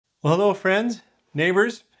Well, hello friends,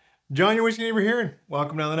 neighbors. John, your whiskey neighbor here, and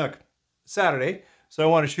welcome down the Nook. Saturday, so I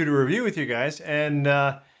want to shoot a review with you guys, and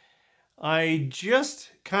I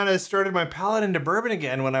just kind of started my palate into bourbon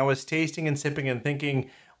again when I was tasting and sipping and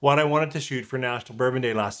thinking what I wanted to shoot for National Bourbon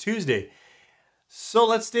Day last Tuesday. So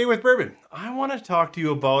let's stay with bourbon. I want to talk to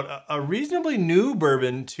you about a reasonably new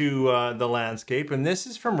bourbon to the landscape, and this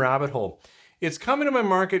is from Rabbit Hole. It's come into my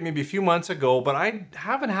market maybe a few months ago, but I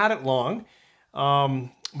haven't had it long.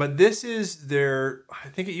 But this is their, I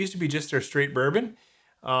think it used to be just their straight bourbon,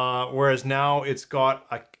 whereas now it's got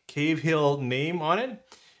a Cavehill name on it.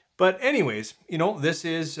 But anyways, you know, this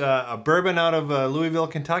is a bourbon out of Louisville,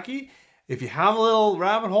 Kentucky. If you have a little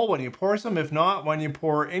Rabbit Hole, when you pour some, if not, when you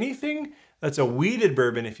pour anything, that's a wheated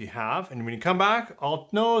bourbon if you have. And when you come back, I'll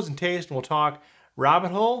nose and taste and we'll talk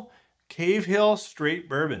Rabbit Hole, Cavehill straight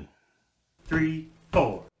bourbon. 3,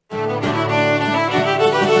 4.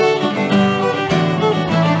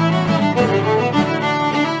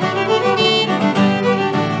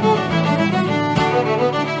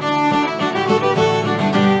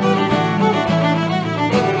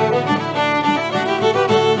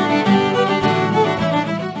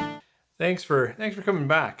 Thanks for coming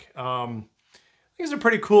back. I think it's a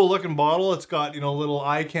pretty cool looking bottle. It's got, you know, a little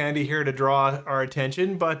eye candy here to draw our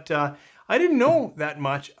attention, but I didn't know that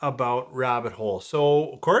much about Rabbit Hole.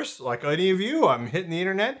 So of course, like any of you, I'm hitting the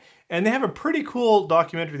internet, and they have a pretty cool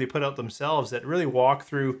documentary they put out themselves that really walk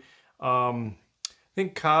through, I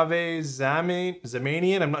think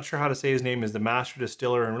Cavehill, I'm not sure how to say his name, is the master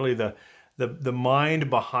distiller and really the mind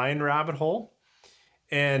behind Rabbit Hole.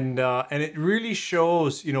 And it really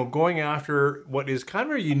shows, you know, going after what is kind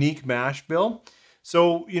of a unique mash bill.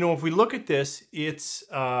 So, you know, if we look at this, it's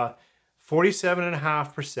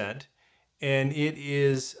 47.5%, and it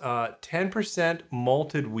is 10%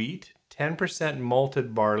 malted wheat, 10%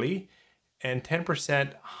 malted barley, and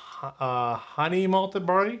 10% honey malted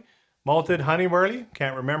barley, malted honey barley.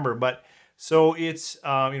 Can't remember, but so it's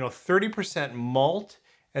you know, 30% malt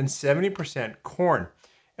and 70% corn.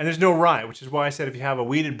 And there's no rye, which is why I said if you have a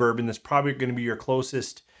wheated bourbon, that's probably going to be your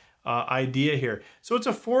closest idea here. So it's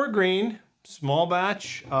a 4-grain, small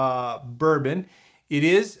batch bourbon. It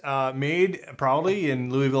is made probably in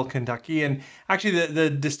Louisville, Kentucky. And actually the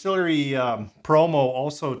distillery promo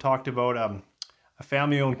also talked about a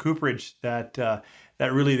family-owned cooperage that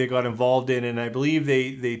that really they got involved in. And I believe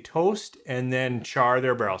they toast and then char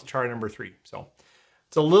their barrels, char number 3. So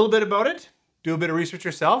it's a little bit about it. Do a bit of research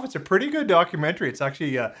yourself. It's a pretty good documentary. It's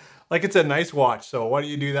actually like it's a nice watch. So why don't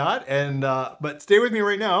you do that? And but stay with me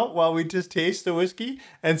right now while we just taste the whiskey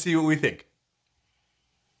and see what we think.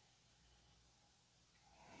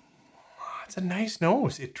 It's a nice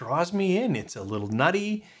nose. It draws me in. It's a little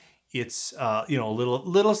nutty. It's you know,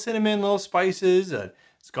 little cinnamon, little spices.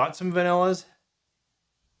 It's got some vanillas.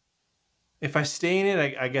 If I stain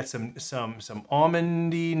it, I get some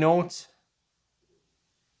almondy notes.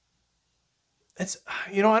 It's,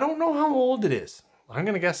 you know, I don't know how old it is. I'm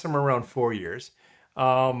going to guess somewhere around 4 years.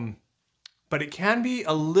 But it can be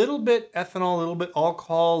a little bit ethanol, a little bit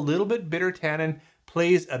alcohol, a little bit bitter tannin,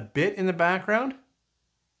 plays a bit in the background.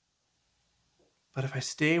 But if I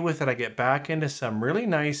stay with it, I get back into some really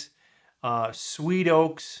nice sweet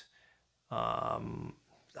oaks,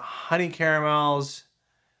 honey caramels,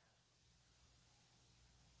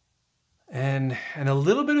 and a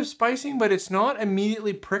little bit of spicing, but it's not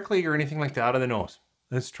immediately prickly or anything like that out of the nose.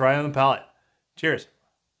 Let's try on the palate. Cheers.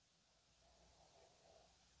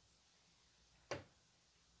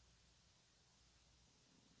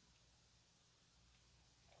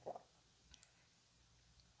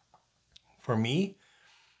 For me,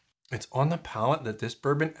 it's on the palate that this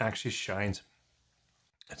bourbon actually shines.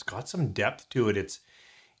 It's got some depth to it.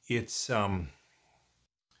 It's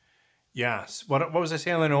yeah, what was I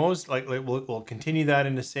saying on the nose? Like we'll continue that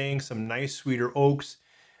into saying some nice sweeter oaks,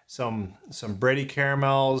 some bready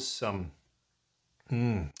caramels, some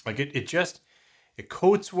like it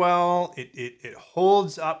coats well. It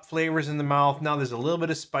holds up flavors in the mouth. Now there's a little bit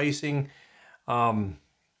of spicing,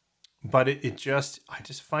 but I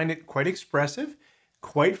just find it quite expressive,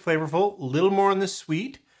 quite flavorful. A little more on the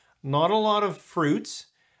sweet, not a lot of fruits,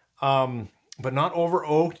 but not over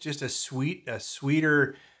oaked. Just a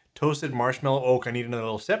sweeter toasted marshmallow oak. I need another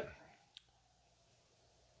little sip.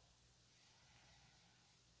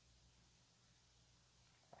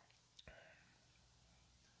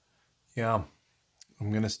 Yeah,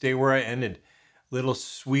 I'm gonna stay where I ended. Little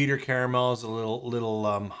sweeter caramels, a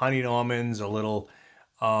little honeyed almonds, a little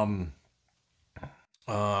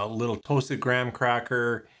toasted graham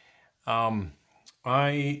cracker.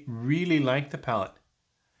 I really like the palate.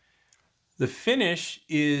 The finish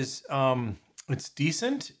is It's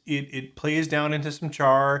decent. It plays down into some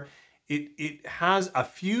char. It has a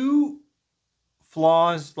few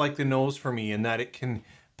flaws like the nose for me in that it can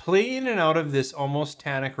play in and out of this almost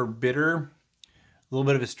tannic or bitter, a little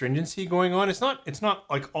bit of astringency going on. It's not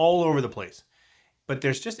like all over the place, but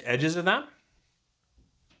there's just edges of that.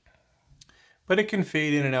 But it can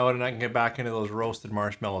fade in and out, and I can get back into those roasted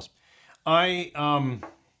marshmallows. I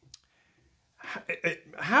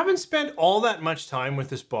haven't spent all that much time with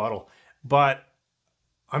this bottle, but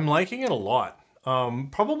I'm liking it a lot.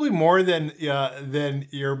 Probably more than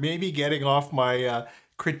you're maybe getting off my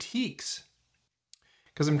critiques,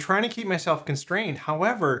 because I'm trying to keep myself constrained.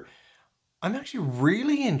 However, I'm actually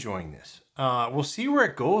really enjoying this. We'll see where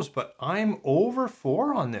it goes, but I'm over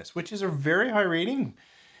 4 on this, which is a very high rating.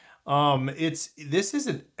 This is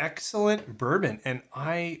an excellent bourbon, and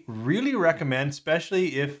I really recommend,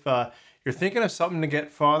 especially if you're thinking of something to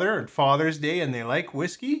get Father's Day and they like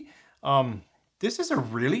whiskey. This is a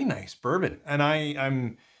really nice bourbon, and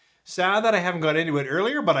I'm sad that I haven't got into it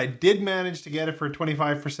earlier, but I did manage to get it for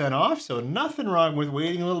 25% off, so nothing wrong with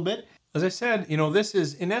waiting a little bit. As I said, you know, this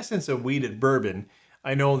is in essence a wheated bourbon.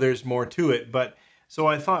 I know there's more to it, but so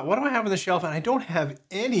I thought, what do I have on the shelf? And I don't have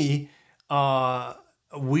any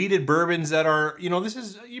wheated bourbons that are, you know, this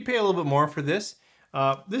is, you pay a little bit more for this.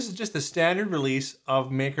 This is just the standard release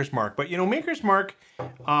of Maker's Mark. But, you know, Maker's Mark,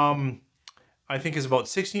 I think is about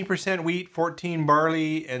 16% wheat, 14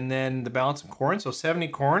 barley, and then the balance of corn. So 70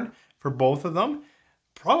 corn for both of them.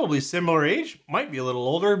 Probably similar age, might be a little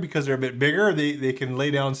older because they're a bit bigger. They can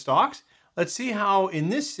lay down stalks. Let's see how in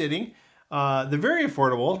this sitting, the very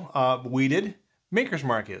affordable wheated Maker's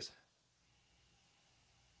Mark is.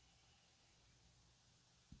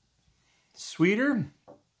 Sweeter,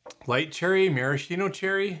 light cherry, maraschino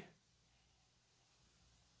cherry.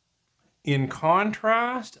 In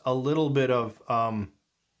contrast, a little bit of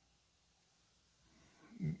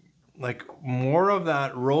like more of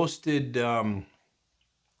that roasted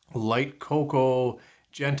light cocoa,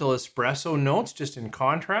 gentle espresso notes, just in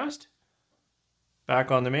contrast.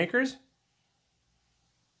 Back on the Makers.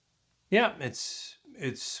 Yeah, it's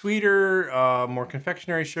sweeter, more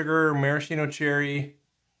confectionery sugar, maraschino cherry.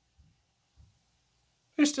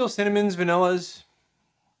 There's still cinnamons, vanillas,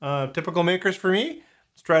 typical Makers for me.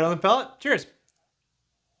 Let's try it on the palate. Cheers.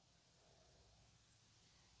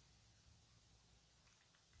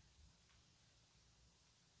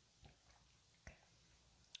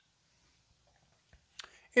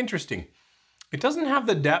 Interesting. It doesn't have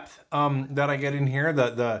the depth that I get in here,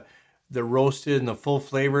 the roasted and the full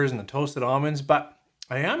flavors and the toasted almonds, but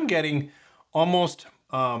I am getting almost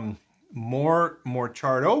more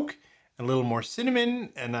charred oak, a little more cinnamon,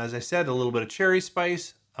 and as I said, a little bit of cherry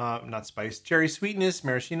spice, not spice, cherry sweetness,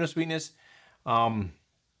 maraschino sweetness.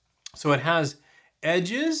 So it has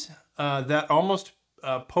edges that almost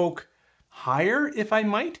poke higher, if I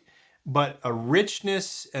might, but a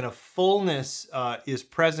richness and a fullness is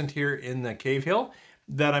present here in the Cavehill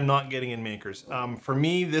that I'm not getting in Makers. For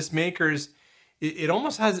me, this Makers, it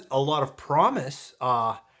almost has a lot of promise,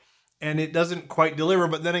 and it doesn't quite deliver,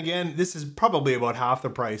 but then again, this is probably about half the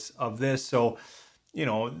price of this, so, you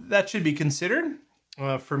know, that should be considered.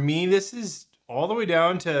 For me, this is all the way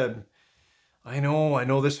down to, I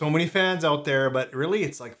know there's so many fans out there, but really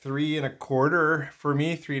it's like 3.25 for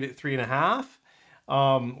me, 3 to 3.5.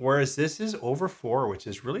 Whereas this is over 4, which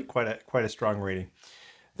is really quite a strong rating.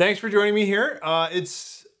 Thanks for joining me here.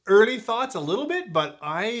 It's early thoughts a little bit, but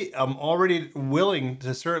I am already willing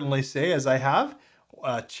to certainly say, as I have,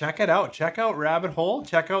 check it out. Check out Rabbit Hole.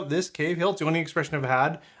 Check out this Cavehill. It's the only expression I've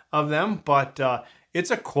had of them, but it's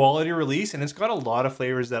a quality release, and it's got a lot of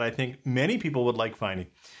flavors that I think many people would like finding.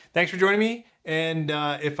 Thanks for joining me, and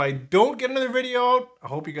if I don't get another video out, I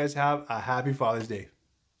hope you guys have a happy Father's Day.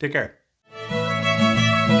 Take care.